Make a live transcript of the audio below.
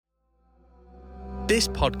This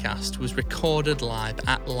podcast was recorded live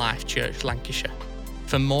at Life Church, Lancashire.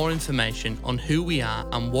 For more information on who we are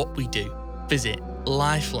and what we do, visit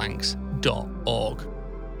lifelancs.org.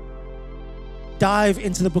 Dive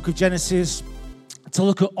into the book of Genesis to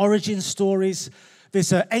look at origin stories,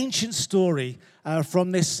 this ancient story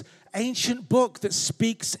from this ancient book that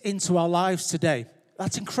speaks into our lives today.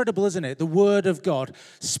 That's incredible, isn't it? The Word of God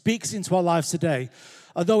speaks into our lives today.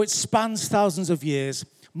 Although it spans thousands of years,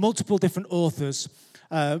 multiple different authors,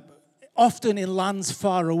 often in lands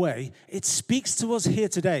far away, it speaks to us here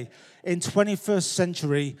today in 21st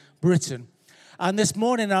century Britain. And this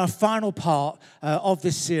morning, our final part of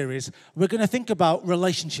this series, we're going to think about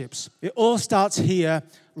relationships. It all starts here,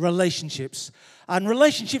 relationships. And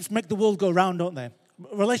relationships make the world go round, don't they?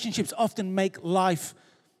 Relationships often make life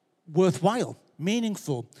worthwhile,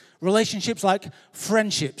 meaningful. Relationships like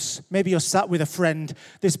friendships. Maybe you're sat with a friend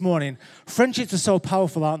this morning. Friendships are so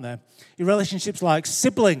powerful, aren't they? Your relationships like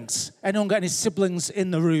siblings. Anyone got any siblings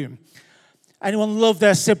in the room? Anyone love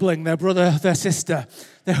their sibling, their brother, their sister?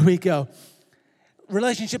 There we go.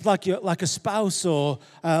 Relationships like a spouse or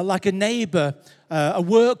like a neighbor, a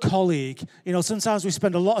work colleague. You know, sometimes we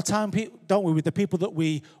spend a lot of time, don't we, with the people that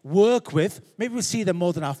we work with. Maybe we see them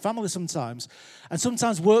more than our family sometimes. And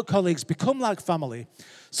sometimes work colleagues become like family.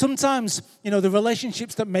 Sometimes, you know, the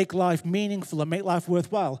relationships that make life meaningful and make life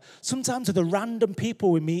worthwhile, sometimes are the random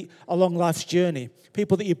people we meet along life's journey.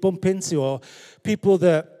 People that you bump into or people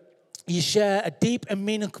that you share a deep and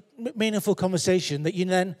meaningful conversation that you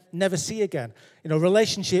then never see again. You know,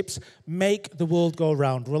 relationships make the world go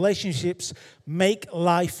round. Relationships make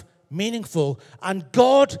life meaningful. And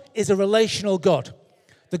God is a relational God.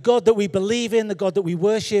 The God that we believe in, the God that we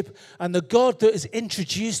worship, and the God that is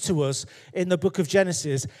introduced to us in the book of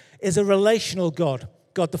Genesis is a relational God.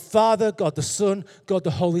 God the Father, God the Son, God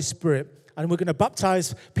the Holy Spirit. And we're going to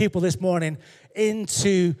baptize people this morning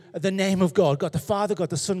into the name of God. God the Father, God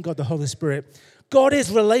the Son, God the Holy Spirit. God is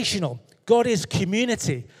relational. God is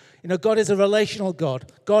community. You know, God is a relational God.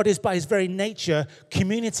 God is by his very nature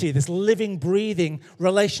community, this living, breathing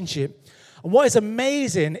relationship. And what is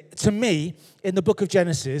amazing to me in the book of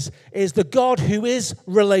Genesis is the God who is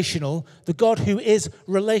relational, the God who is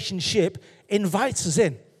relationship, invites us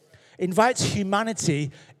in, invites humanity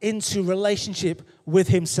into relationship with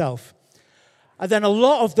himself. And then a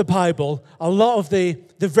lot of the Bible, a lot of the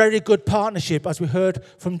very good partnership, as we heard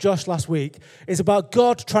from Josh last week, is about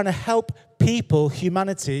God trying to help people,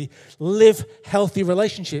 humanity, live healthy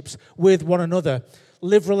relationships with one another.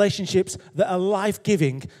 Live relationships that are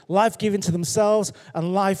life-giving to themselves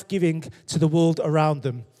and life-giving to the world around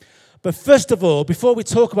them. But first of all, before we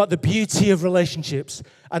talk about the beauty of relationships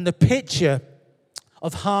and the picture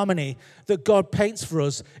of harmony that God paints for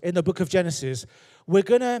us in the book of Genesis, we're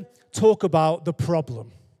going to talk about the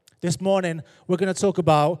problem. This morning, we're going to talk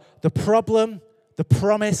about the problem, the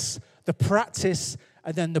promise, the practice,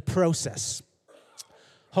 and then the process.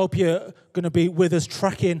 Hope you're going to be with us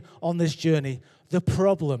tracking on this journey. The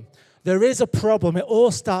problem. There is a problem. It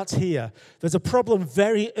all starts here. There's a problem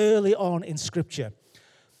very early on in Scripture.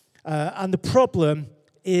 And the problem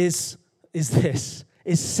is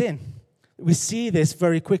sin. We see this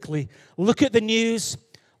very quickly. Look at the news.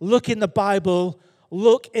 Look in the Bible.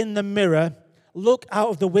 Look in the mirror, look out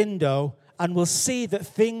of the window, and we'll see that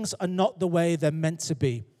things are not the way they're meant to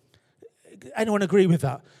be. Anyone agree with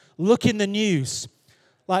that? Look in the news.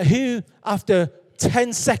 Like who, after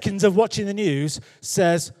 10 seconds of watching the news,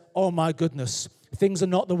 says, oh my goodness, things are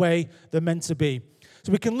not the way they're meant to be.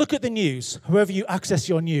 So we can look at the news, however you access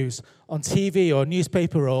your news, on TV or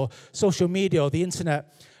newspaper or social media or the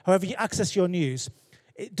internet, however you access your news.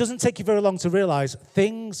 It doesn't take you very long to realize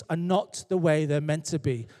things are not the way they're meant to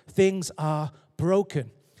be. Things are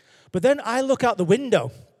broken. But then I look out the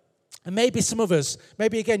window, and maybe some of us,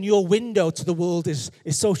 maybe again your window to the world is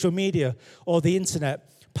social media or the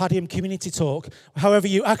internet, Padium Community Talk, however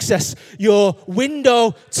you access your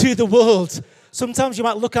window to the world. Sometimes you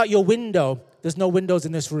might look out your window. There's no windows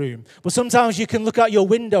in this room. But sometimes you can look out your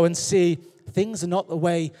window and see things are not the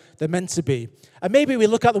way they're meant to be. And maybe we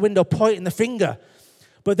look out the window pointing the finger.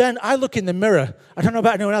 But then I look in the mirror. I don't know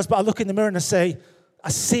about anyone else, but I look in the mirror and I say, I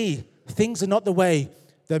see things are not the way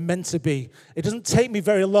they're meant to be. It doesn't take me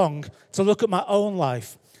very long to look at my own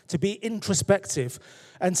life, to be introspective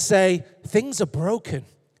and say, things are broken.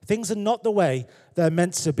 Things are not the way they're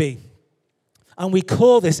meant to be. And we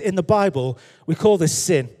call this, in the Bible, we call this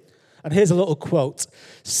sin. And here's a little quote.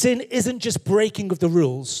 Sin isn't just breaking of the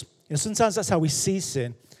rules. You know, sometimes that's how we see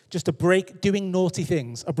sin. Just doing naughty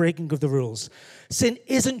things, a breaking of the rules. Sin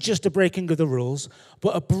isn't just a breaking of the rules,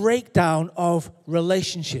 but a breakdown of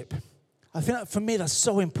relationship. I think that for me that's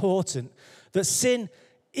so important, That sin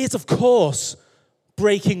is, of course,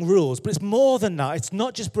 breaking rules, but it's more than that. It's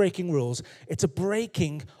not just breaking rules, it's a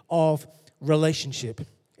breaking of relationship.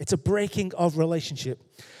 It's a breaking of relationship.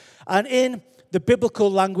 And in the biblical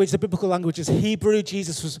language is Hebrew.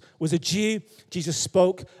 Jesus was a Jew. Jesus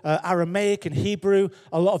spoke Aramaic and Hebrew.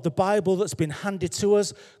 A lot of the Bible that's been handed to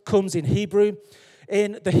us comes in Hebrew.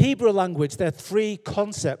 In the Hebrew language, there are three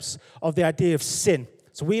concepts of the idea of sin.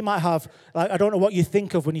 So we might have, I don't know what you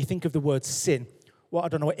think of when you think of the word sin. I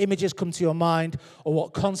don't know what images come to your mind or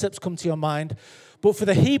what concepts come to your mind. But for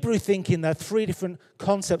the Hebrew thinking, there are three different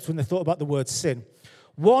concepts when they thought about the word sin.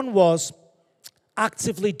 One was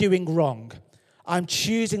actively doing wrong. I'm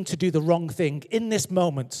choosing to do the wrong thing in this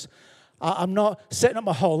moment. I'm not setting up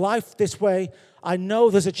my whole life this way. I know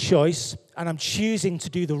there's a choice, and I'm choosing to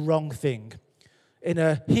do the wrong thing. In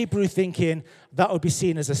a Hebrew thinking, that would be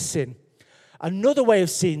seen as a sin. Another way of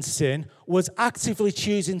seeing sin was actively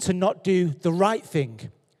choosing to not do the right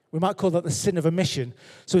thing. We might call that the sin of omission.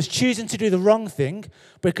 So it's choosing to do the wrong thing,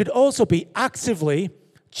 but it could also be actively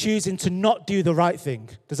choosing to not do the right thing.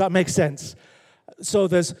 Does that make sense? So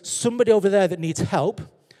there's somebody over there that needs help,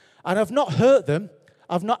 and I've not hurt them.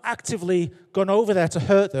 I've not actively gone over there to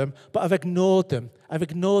hurt them, but I've ignored them. I've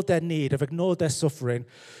ignored their need. I've ignored their suffering.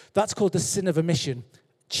 That's called the sin of omission,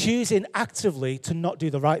 choosing actively to not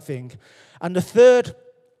do the right thing. And the third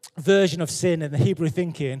version of sin in the Hebrew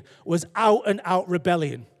thinking was out-and-out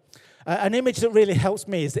rebellion. An image that really helps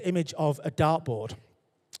me is the image of a dartboard.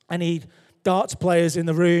 Any darts players in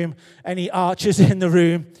the room? Any archers in the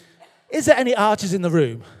room? Is there any archers in the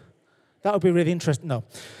room? That would be really interesting. No.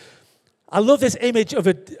 I love this image of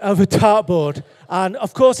a dartboard. And,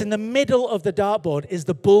 of course, in the middle of the dartboard is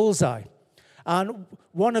the bullseye. And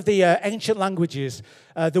one of the ancient languages,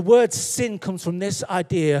 the word sin comes from this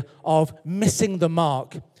idea of missing the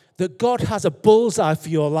mark, that God has a bullseye for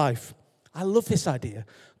your life. I love this idea.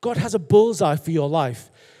 God has a bullseye for your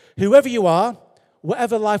life. Whoever you are,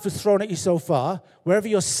 whatever life has thrown at you so far, wherever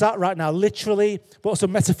you're sat right now, literally, but also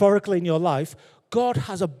metaphorically in your life, God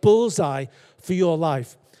has a bullseye for your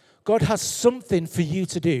life. God has something for you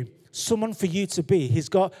to do, someone for you to be. He's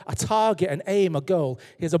got a target, an aim, a goal.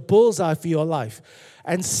 He has a bullseye for your life.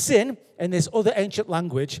 And sin, in this other ancient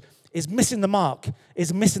language, is missing the mark,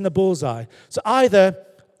 is missing the bullseye. So either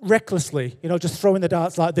recklessly, just throwing the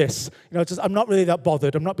darts like this, I'm not really that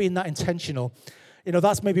bothered, I'm not being that intentional.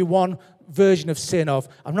 That's maybe one version of sin of,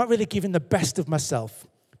 I'm not really giving the best of myself.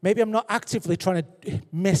 Maybe I'm not actively trying to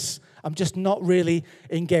miss, I'm just not really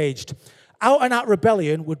engaged. Out-and-out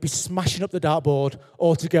rebellion would be smashing up the dartboard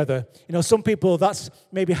altogether. Some people, that's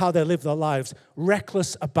maybe how they live their lives.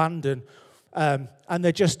 Reckless abandon. And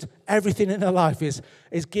they're just, everything in their life is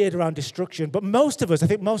geared around destruction. But most of us, I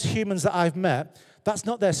think most humans that I've met, that's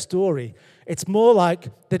not their story. It's more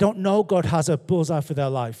like they don't know God has a bullseye for their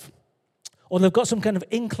life. Or they've got some kind of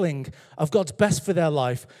inkling of God's best for their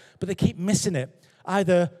life, but they keep missing it,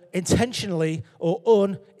 either intentionally or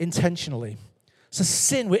unintentionally. So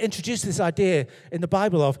sin, we're introduced to this idea in the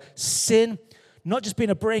Bible of sin not just being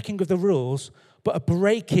a breaking of the rules, but a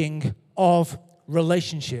breaking of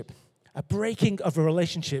relationship. A breaking of a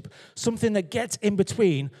relationship. Something that gets in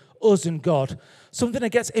between us and God. Something that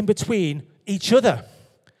gets in between each other.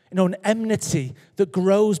 An enmity that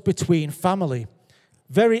grows between family.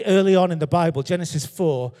 Very early on in the Bible, Genesis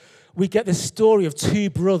 4, we get this story of two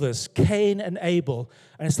brothers, Cain and Abel.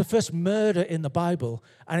 And it's the first murder in the Bible.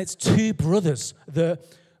 And it's two brothers that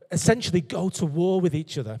essentially go to war with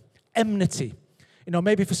each other. Enmity.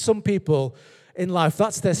 Maybe for some people in life,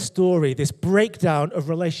 that's their story, this breakdown of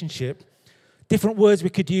relationship. Different words we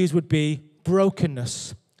could use would be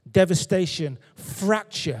brokenness, devastation,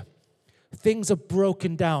 fracture. Things are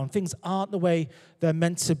broken down. Things aren't the way they're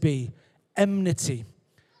meant to be. Enmity.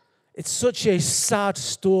 It's such a sad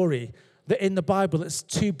story that in the Bible it's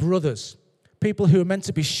two brothers, people who are meant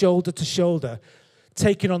to be shoulder to shoulder,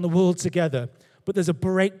 taking on the world together, but there's a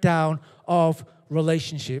breakdown of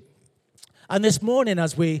relationship. And this morning,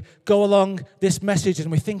 as we go along this message and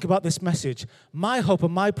we think about this message, my hope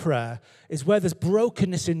and my prayer is where there's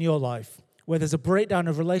brokenness in your life, where there's a breakdown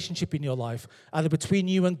of relationship in your life, either between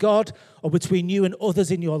you and God or between you and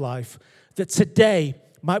others in your life, that today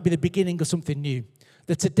might be the beginning of something new.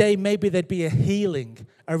 That today maybe there'd be a healing,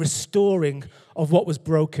 a restoring of what was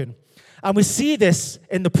broken. And we see this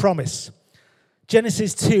in the promise.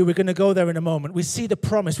 Genesis 2, we're going to go there in a moment. We see the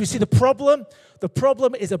promise. We see the problem. The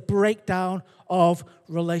problem is a breakdown of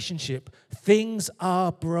relationship. Things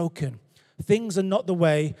are broken. Things are not the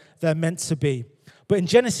way they're meant to be. But in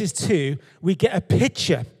Genesis 2, we get a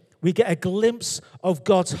picture. We get a glimpse of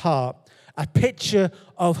God's heart. A picture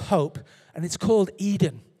of hope. And it's called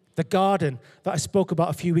Eden. The garden that I spoke about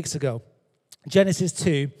a few weeks ago. Genesis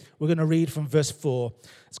 2, we're going to read from verse 4.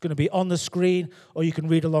 It's going to be on the screen, or you can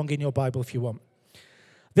read along in your Bible if you want.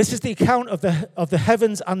 This is the account of the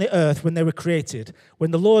heavens and the earth when they were created,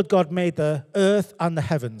 when the Lord God made the earth and the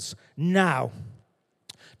heavens. Now,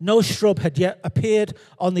 no shrub had yet appeared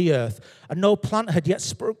on the earth, and no plant had yet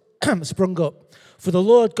sprung up. For the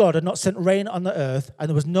Lord God had not sent rain on the earth, and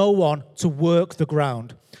there was no one to work the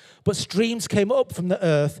ground. But streams came up from the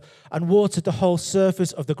earth and watered the whole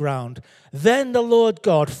surface of the ground. Then the Lord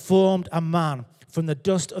God formed a man from the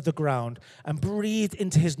dust of the ground and breathed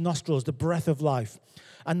into his nostrils the breath of life.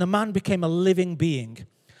 And the man became a living being.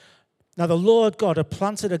 Now the Lord God had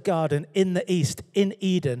planted a garden in the east, in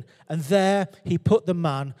Eden, and there he put the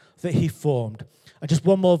man that he formed. And just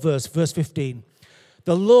one more verse, verse 15.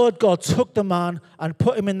 The Lord God took the man and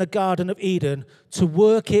put him in the Garden of Eden to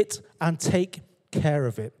work it and take care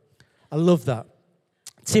of it. I love that.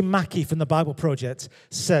 Tim Mackey from the Bible Project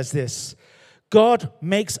says this: God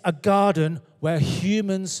makes a garden where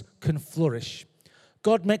humans can flourish.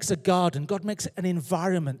 God makes a garden. God makes an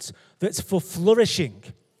environment that's for flourishing.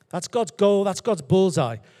 That's God's goal. That's God's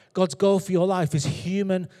bullseye. God's goal for your life is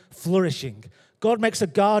human flourishing. God makes a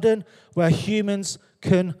garden where humans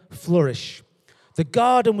can flourish. The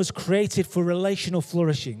garden was created for relational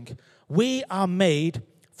flourishing. We are made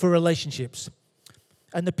for relationships.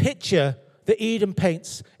 And the picture that Eden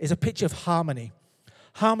paints is a picture of harmony.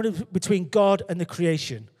 Harmony between God and the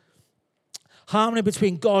creation. Harmony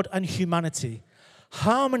between God and humanity.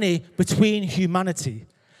 Harmony between humanity.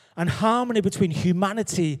 And harmony between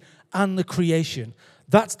humanity and the creation.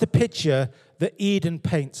 That's the picture that Eden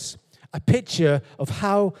paints. A picture of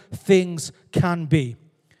how things can be.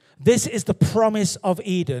 This is the promise of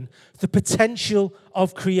Eden, the potential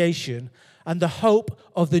of creation, and the hope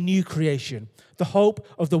of the new creation, the hope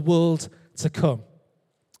of the world to come.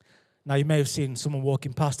 Now, you may have seen someone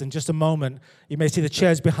walking past. In just a moment, you may see the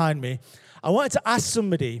chairs behind me. I wanted to ask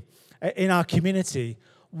somebody in our community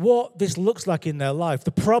what this looks like in their life.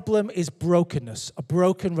 The problem is brokenness, a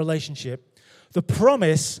broken relationship. The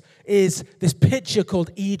promise is this picture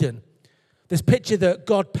called Eden, this picture that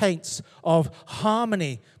God paints of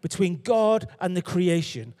harmony between God and the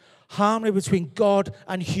creation, harmony between God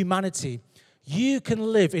and humanity. You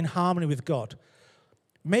can live in harmony with God.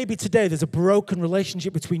 Maybe today there's a broken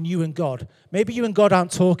relationship between you and God. Maybe you and God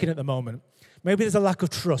aren't talking at the moment. Maybe there's a lack of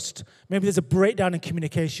trust. Maybe there's a breakdown in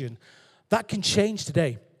communication. That can change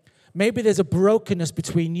today. Maybe there's a brokenness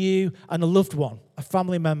between you and a loved one, a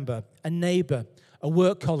family member, a neighbor, a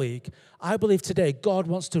work colleague. I believe today God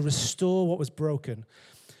wants to restore what was broken.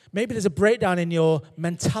 Maybe there's a breakdown in your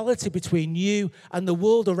mentality between you and the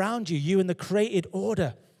world around you, you and the created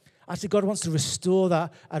order. Actually, God wants to restore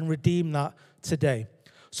that and redeem that today.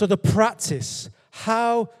 So the practice,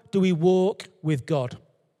 how do we walk with God?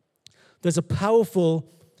 There's a powerful,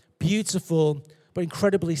 beautiful, but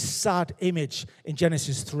incredibly sad image in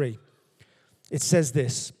Genesis 3. It says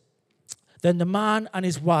this: Then the man and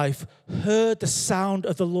his wife heard the sound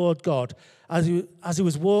of the Lord God as he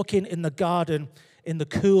was walking in the garden in the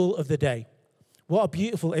cool of the day. What a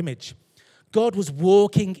beautiful image. God was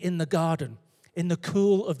walking in the garden in the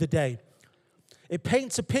cool of the day. It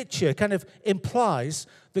paints a picture, kind of implies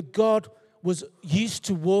that God was used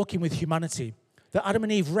to walking with humanity, that Adam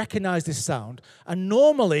and Eve recognized this sound, and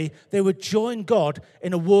normally they would join God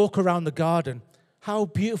in a walk around the garden. How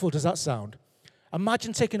beautiful does that sound?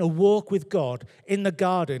 Imagine taking a walk with God in the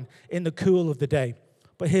garden in the cool of the day.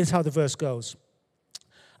 But here's how the verse goes.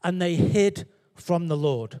 And they hid from the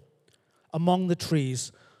Lord among the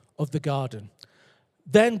trees of the garden.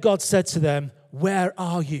 Then God said to them, where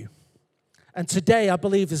are you? And today I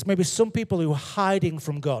believe there's maybe some people who are hiding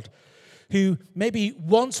from God, who maybe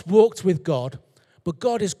once walked with God, but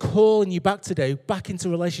God is calling you back today, back into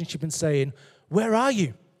relationship and saying, where are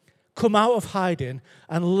you? Come out of hiding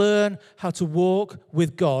and learn how to walk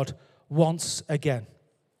with God once again.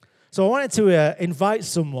 So I wanted to invite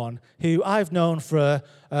someone who I've known for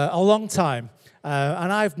a long time,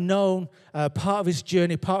 and I've known part of his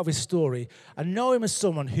journey, part of his story, and know him as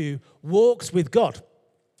someone who walks with God.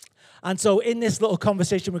 And so in this little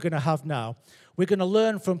conversation we're going to have now, we're going to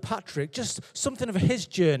learn from Patrick just something of his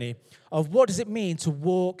journey of what does it mean to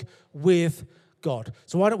walk with God.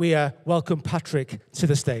 So why don't we welcome Patrick to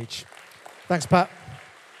the stage. Thanks, Pat.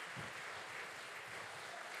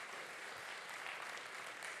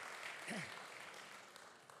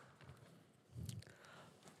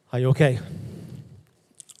 Are you okay?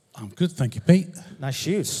 I'm good, thank you, Pete. Nice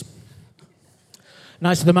shoes.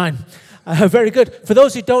 Nicer than mine. Very good. For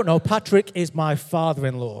those who don't know, Patrick is my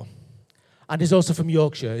father-in-law, and he's also from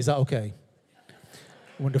Yorkshire. Is that okay?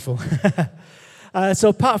 Wonderful.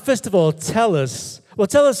 So, Pat, first of all, tell us,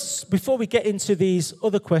 before we get into these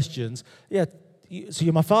other questions, so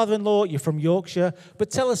you're my father-in-law, you're from Yorkshire,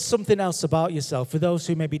 but tell us something else about yourself for those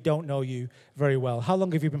who maybe don't know you very well. How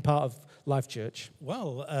long have you been part of Life Church?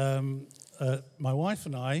 Well, my wife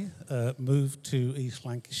and I moved to East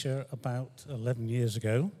Lancashire about 11 years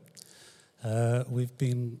ago. We've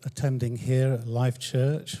been attending here at Life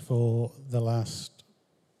Church for the last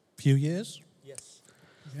few years. Yes.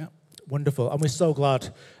 Yeah. Wonderful. And we're so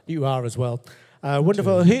glad you are as well.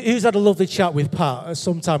 Wonderful. Who's had a lovely chat with Pat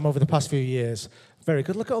sometime over the past few years? Very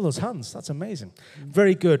good. Look at all those hands. That's amazing.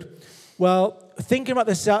 Very good. Well, thinking about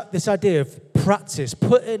this idea of practice,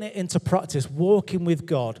 putting it into practice, walking with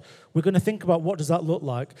God, we're going to think about what does that look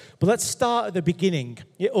like. But let's start at the beginning.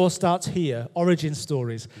 It all starts here, origin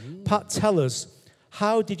stories. Pat, tell us,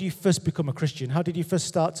 how did you first become a Christian? How did you first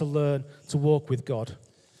start to learn to walk with God?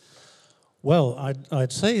 Well,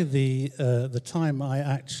 I'd say the time I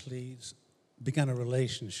actually began a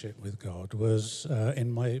relationship with God was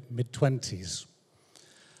in my mid-20s.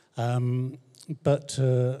 But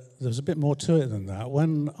there's a bit more to it than that.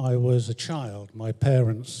 When I was a child, my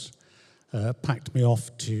parents packed me off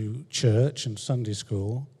to church and Sunday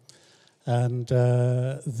school, and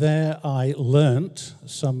there I learnt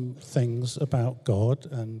some things about God,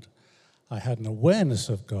 and I had an awareness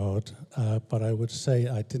of God, but I would say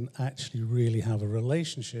I didn't actually really have a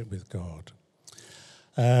relationship with God.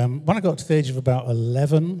 When I got to the age of about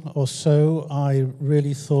 11 or so, I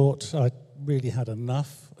really thought I really had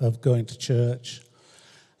enough of going to church.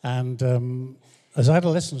 And as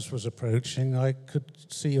adolescence was approaching, I could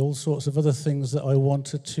see all sorts of other things that I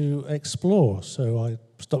wanted to explore. So I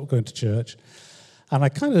stopped going to church. And I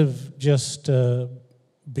kind of just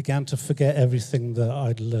began to forget everything that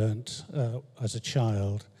I'd learnt as a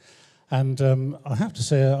child. And I have to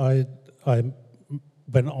say, I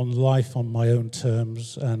went on life on my own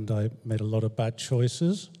terms, and I made a lot of bad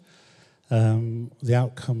choices. The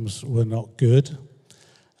outcomes were not good.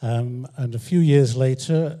 And a few years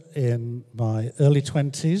later, in my early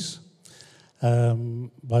 20s,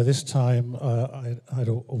 by this time I had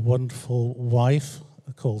a wonderful wife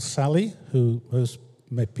called Sally, who most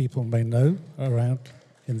people may know around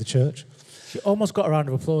in the church. She almost got a round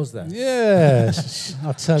of applause there. Yes,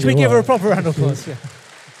 I'll tell you Should we give her a proper round of applause? Yeah.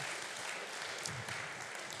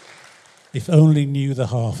 If only knew the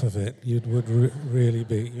half of it, you would really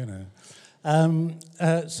be,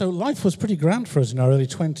 So life was pretty grand for us in our early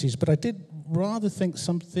 20s, but I did rather think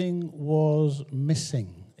something was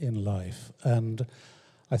missing in life. And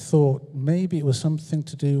I thought maybe it was something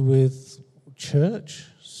to do with church.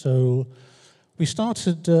 So we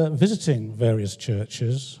started visiting various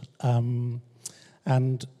churches.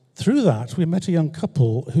 And through that, we met a young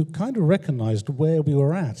couple who kind of recognized where we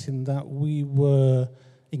were at, in that we were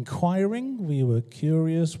inquiring, we were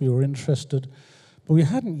curious, we were interested, but we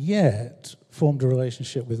hadn't yet formed a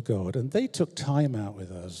relationship with God. And they took time out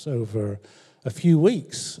with us over a few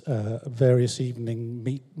weeks, various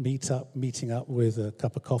evening meeting up with a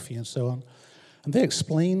cup of coffee and so on. And they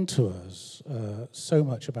explained to us so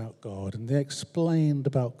much about God, and they explained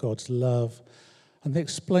about God's love, and they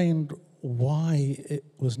explained why it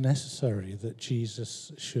was necessary that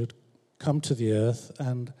Jesus should come to the earth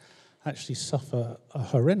and actually suffer a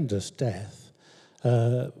horrendous death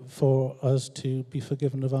for us to be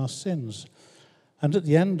forgiven of our sins. And at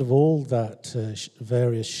the end of all that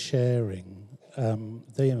various sharing,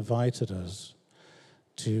 they invited us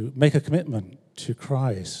to make a commitment to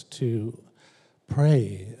Christ, to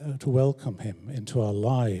pray, to welcome him into our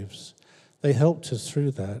lives. They helped us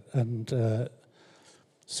through that. And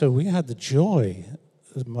so we had the joy,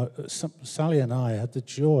 Sally and I had the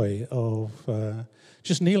joy of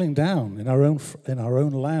just kneeling down in our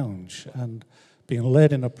own lounge and being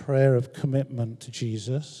led in a prayer of commitment to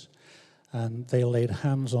Jesus. And they laid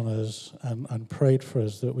hands on us and prayed for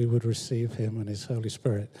us that we would receive him and his Holy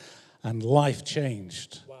Spirit. And life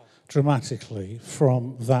changed dramatically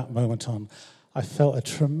from that moment on. I felt a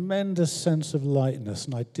tremendous sense of lightness,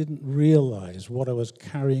 and I didn't realize what I was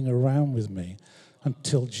carrying around with me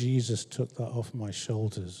until Jesus took that off my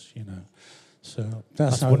shoulders, So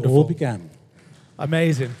that's how wonderful. It all began.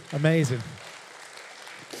 Amazing, amazing.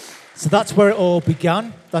 So that's where it all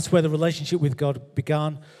began. That's where the relationship with God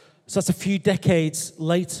began. So that's a few decades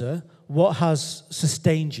later. What has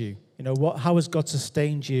sustained you? How has God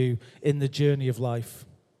sustained you in the journey of life?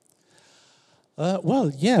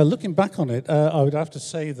 Looking back on it, I would have to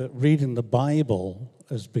say that reading the Bible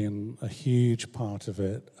has been a huge part of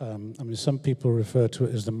it. Some people refer to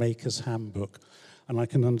it as the Maker's Handbook, and I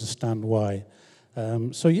can understand why.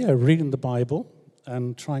 Reading the Bible,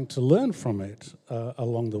 and trying to learn from it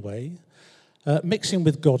along the way, mixing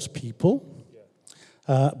with God's people.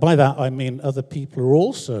 By that I mean other people are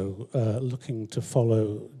also looking to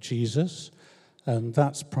follow Jesus, and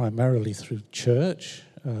that's primarily through church,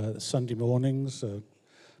 Sunday mornings,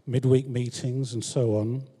 midweek meetings, and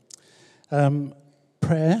so on.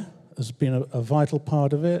 Prayer has been a vital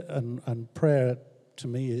part of it, and prayer to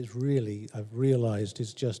me is really, I've realized,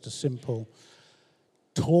 is just a simple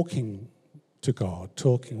talking to God,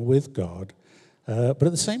 talking with God, but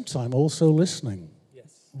at the same time also listening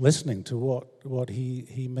to what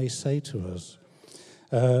he may say to us,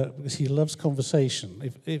 because he loves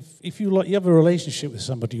conversation. If you have a relationship with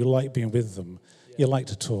somebody, you like being with them, you like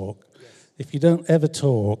to talk. If you don't ever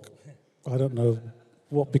talk, I don't know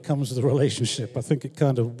what becomes of the relationship. I think it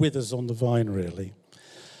kind of withers on the vine, really.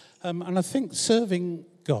 And I think serving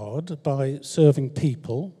God by serving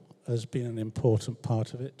people has been an important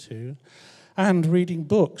part of it too. And reading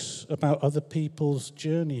books about other people's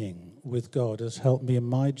journeying with God has helped me in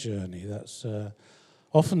my journey. That's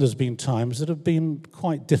often there's been times that have been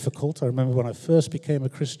quite difficult. I remember when I first became a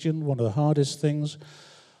Christian, one of the hardest things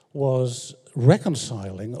was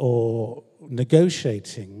reconciling or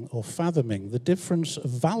negotiating or fathoming the difference of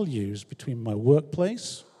values between my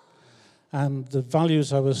workplace and the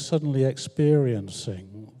values I was suddenly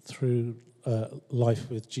experiencing through life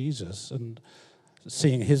with Jesus, and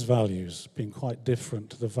seeing his values being quite different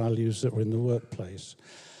to the values that were in the workplace.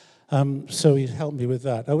 So he helped me with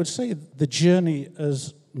that. I would say the journey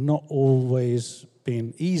has not always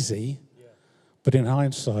been easy, but in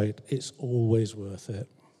hindsight, it's always worth it.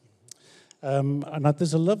 And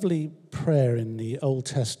there's a lovely prayer in the Old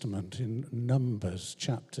Testament, in Numbers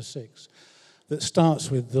chapter 6, that starts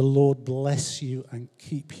with, "The Lord bless you and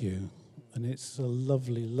keep you." And it's a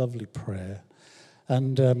lovely, lovely prayer.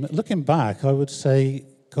 And looking back, I would say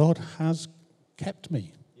God has kept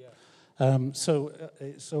me. So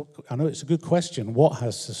I know it's a good question, what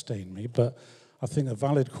has sustained me? But I think a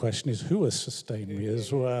valid question is who has sustained me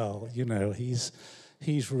as well. You know, he's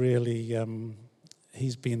really,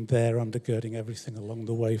 he's been there undergirding everything along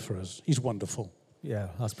the way for us. He's wonderful. Yeah,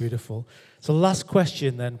 that's beautiful. So last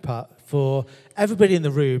question then, Pat, for everybody in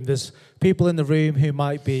the room. There's people in the room who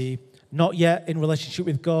might be not yet in relationship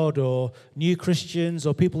with God, or new Christians,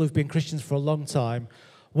 or people who've been Christians for a long time.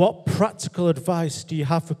 What practical advice do you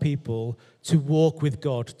have for people to walk with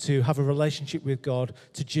God, to have a relationship with God,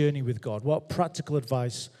 to journey with God? What practical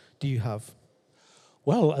advice do you have?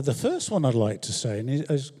 Well, the first one I'd like to say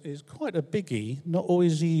is quite a biggie, not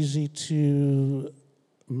always easy to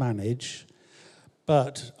manage,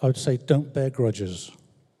 but I would say don't bear grudges.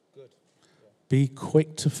 Good. Yeah. Be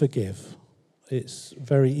quick to forgive. It's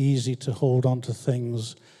very easy to hold on to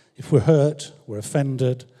things. If we're hurt, we're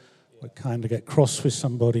offended, we kind of get cross with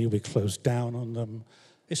somebody, we close down on them.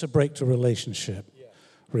 It's a break to relationship,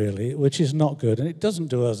 really, which is not good. And it doesn't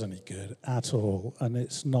do us any good at all. And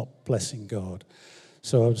it's not blessing God.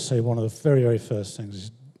 So I would say one of the very, very first things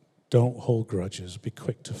is don't hold grudges. Be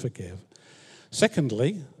quick to forgive.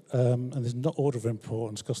 Secondly, and there's no order of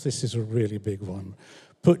importance because this is a really big one,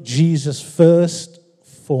 put Jesus first,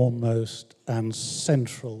 foremost, and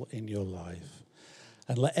central in your life.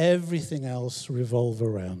 And let everything else revolve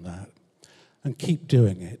around that. And keep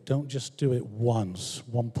doing it. Don't just do it once,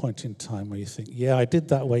 one point in time where you think, yeah, I did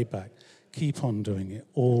that way back. Keep on doing it.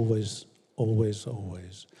 Always, always,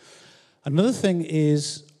 always. Another thing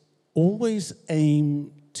is always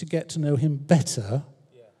aim to get to know him better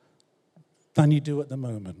than you do at the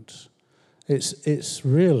moment. It's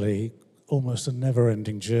really almost a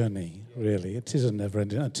never-ending journey, really. It is a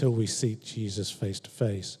never-ending until we see Jesus face to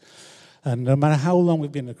face. And no matter how long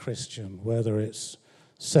we've been a Christian, whether it's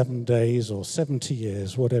 7 days or 70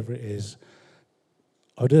 years, whatever it is,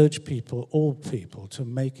 I'd urge people, all people, to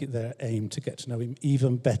make it their aim to get to know him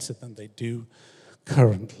even better than they do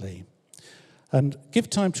currently. And give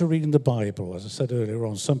time to reading the Bible. As I said earlier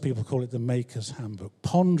on, some people call it the Maker's Handbook.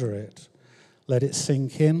 Ponder it. Let it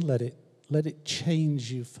sink in. Let it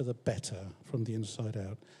change you for the better from the inside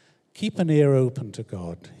out. Keep an ear open to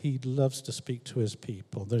God. He loves to speak to his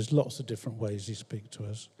people. There's lots of different ways he speaks to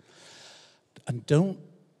us. And don't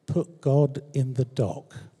put God in the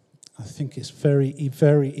dock. I think it's very,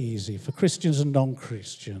 very easy for Christians and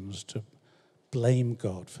non-Christians to blame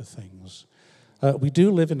God for things. We do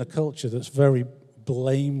live in a culture that's very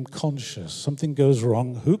blame conscious. Something goes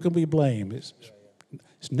wrong, who can we blame? It's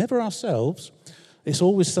never ourselves. It's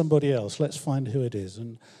always somebody else. Let's find who it is.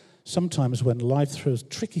 And sometimes when life throws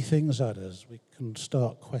tricky things at us, we can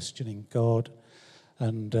start questioning God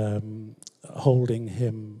and holding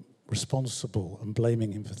him responsible and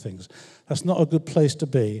blaming him for things. That's not a good place to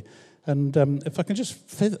be. And if I can just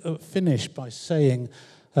finish by saying,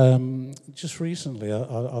 just recently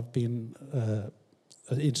I've been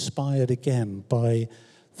inspired again by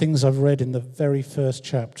things I've read in the very first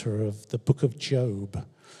chapter of the book of Job.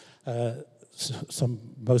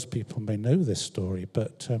 Most people may know this story,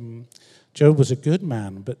 but Job was a good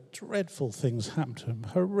man, but dreadful things happened to him.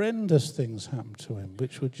 Horrendous things happened to him,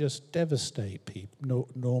 which would just devastate people,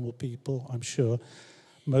 normal people, I'm sure,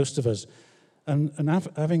 most of us. And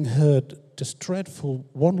having heard just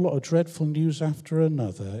one lot of dreadful news after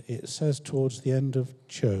another, it says towards the end of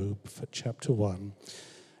Job, for chapter 1,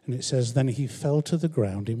 and it says, then he fell to the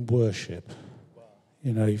ground in worship. Wow.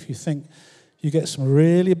 You know, if you think you get some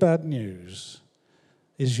really bad news,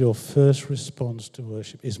 is your first response to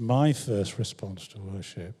worship, is my first response to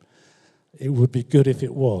worship. It would be good if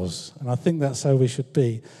it was, and I think that's how we should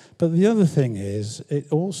be. But the other thing is,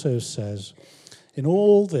 it also says, in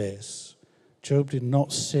all this, Job did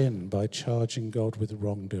not sin by charging God with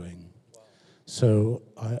wrongdoing. Wow. So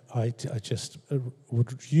I just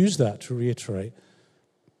would use that to reiterate,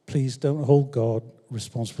 please don't hold God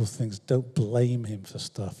responsible for things. Don't blame him for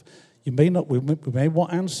stuff. We may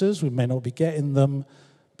want answers, we may not be getting them,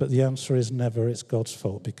 but the answer is never it's God's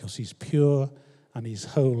fault, because he's pure and he's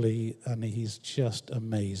holy and he's just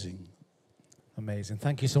amazing. Amazing.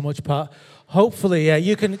 Thank you so much, Pat. Hopefully,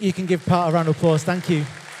 you can give Pat a round of applause. Thank you.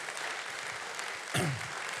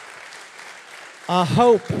 Our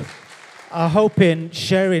hope in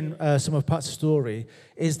sharing some of Pat's story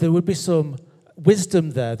is there would be some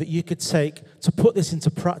wisdom there that you could take to put this into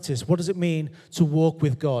practice. What does it mean to walk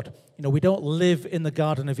with God? You know, we don't live in the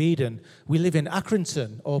Garden of Eden. We live in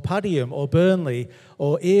Accrington or Padiham or Burnley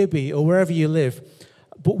or Earby or wherever you live.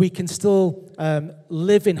 But we can still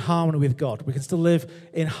live in harmony with God. We can still live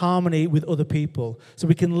in harmony with other people. So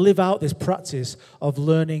we can live out this practice of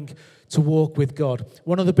learning to walk with God.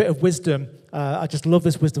 One other bit of wisdom, I just love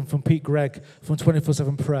this wisdom from Pete Gregg from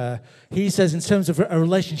 24/7 Prayer. He says in terms of a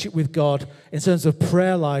relationship with God, in terms of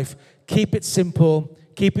prayer life, keep it simple,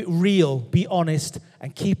 keep it real, be honest,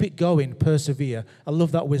 and keep it going, persevere. I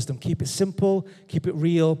love that wisdom. Keep it simple, keep it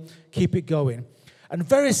real, keep it going. And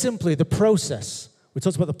very simply, the process. We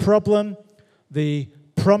talked about the problem, the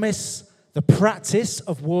promise, the practice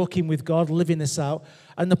of walking with God, living this out.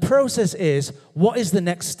 And the process is, what is the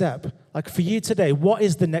next step? Like for you today, what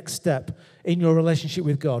is the next step in your relationship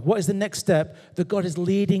with God? What is the next step that God is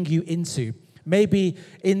leading you into? Maybe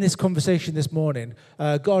in this conversation this morning,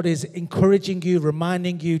 God is encouraging you,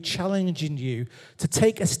 reminding you, challenging you to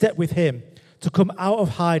take a step with him, to come out of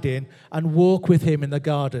hiding and walk with him in the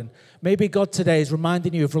garden. Maybe God today is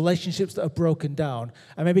reminding you of relationships that are broken down,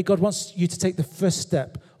 and maybe God wants you to take the first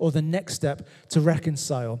step or the next step to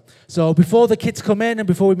reconcile. So before the kids come in and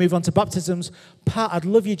before we move on to baptisms, Pat, I'd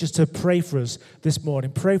love you just to pray for us this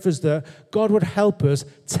morning. Pray for us that God would help us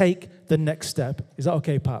take the next step. Is that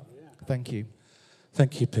okay, Pat? Yeah. Thank you.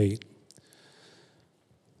 Thank you, Pete.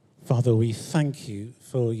 Father, we thank you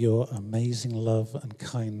for your amazing love and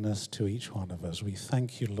kindness to each one of us. We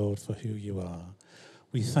thank you, Lord, for who you are.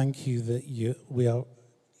 We thank you that we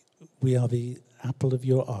are the apple of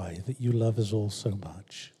your eye, that you love us all so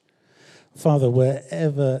much. Father,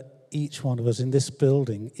 wherever each one of us in this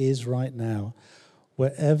building is right now,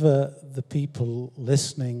 wherever the people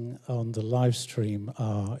listening on the live stream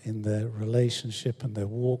are in their relationship and their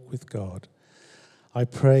walk with God, I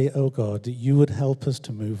pray, oh God, that you would help us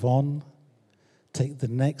to move on, take the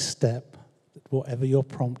next step, whatever you're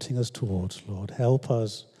prompting us towards, Lord. Help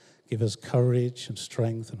us, give us courage and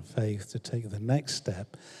strength and faith to take the next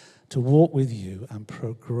step, to walk with you and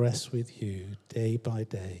progress with you day by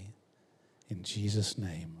day. In Jesus'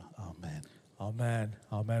 name, amen. Amen.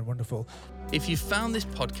 Amen. Wonderful. If you found this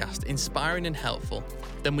podcast inspiring and helpful,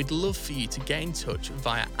 then we'd love for you to get in touch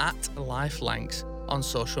via @LifeLancs on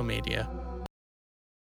social media.